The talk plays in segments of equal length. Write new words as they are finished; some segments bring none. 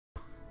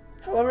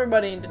Hello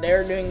everybody, and today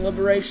we're doing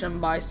Liberation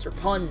by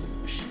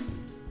Serponge.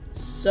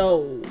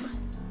 So,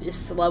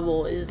 this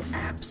level is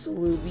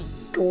absolutely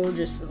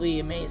gorgeously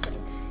amazing.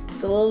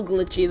 It's a little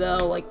glitchy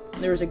though, like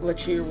there's a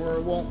glitch here where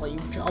it won't let you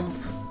jump.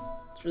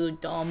 It's really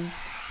dumb.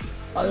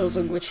 There's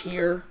a glitch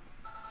here,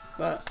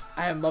 but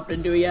I haven't bumped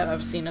into it yet.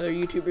 I've seen other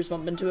YouTubers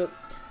bump into it.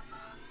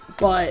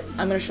 But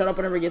I'm gonna shut up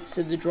whenever it gets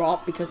to the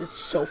drop because it's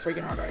so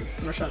freaking hard already.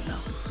 I'm gonna shut up now.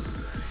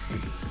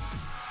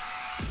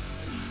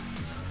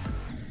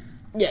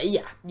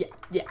 Yeah.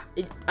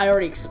 I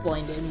already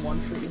explained it in one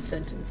freaking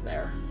sentence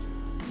there.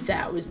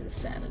 That was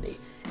insanity.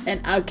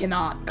 And I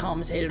cannot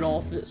commentate at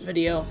all through this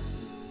video.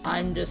 I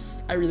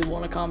really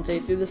want to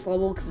commentate through this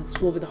level because it's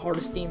will be the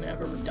hardest demon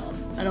I've ever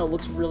done. I know it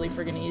looks really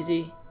freaking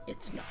easy.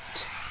 It's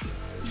not.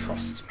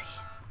 Trust me.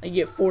 I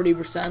get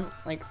 40%,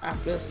 like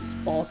after this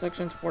ball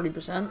section, it's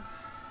 40%.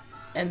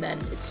 And then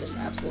it's just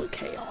absolute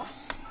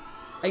chaos.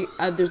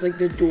 There's like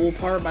the duel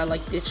part by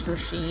like Ditch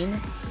Machine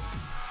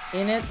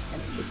in it,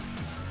 and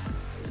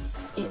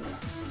it's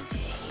insane.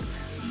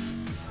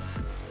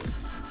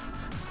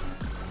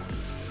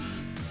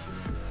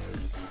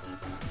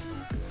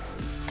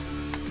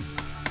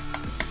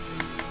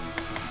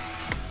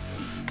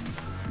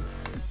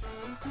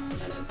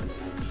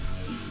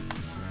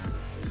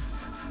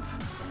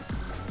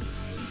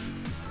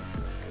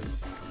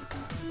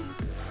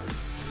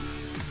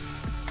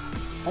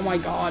 Oh my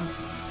god.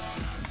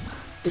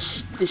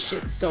 This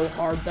shit's so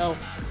hard though.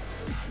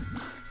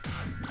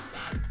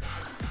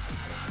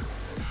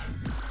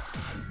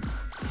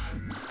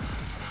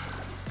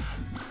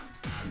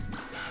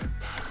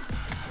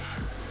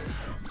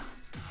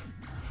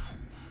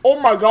 Oh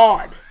my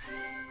god.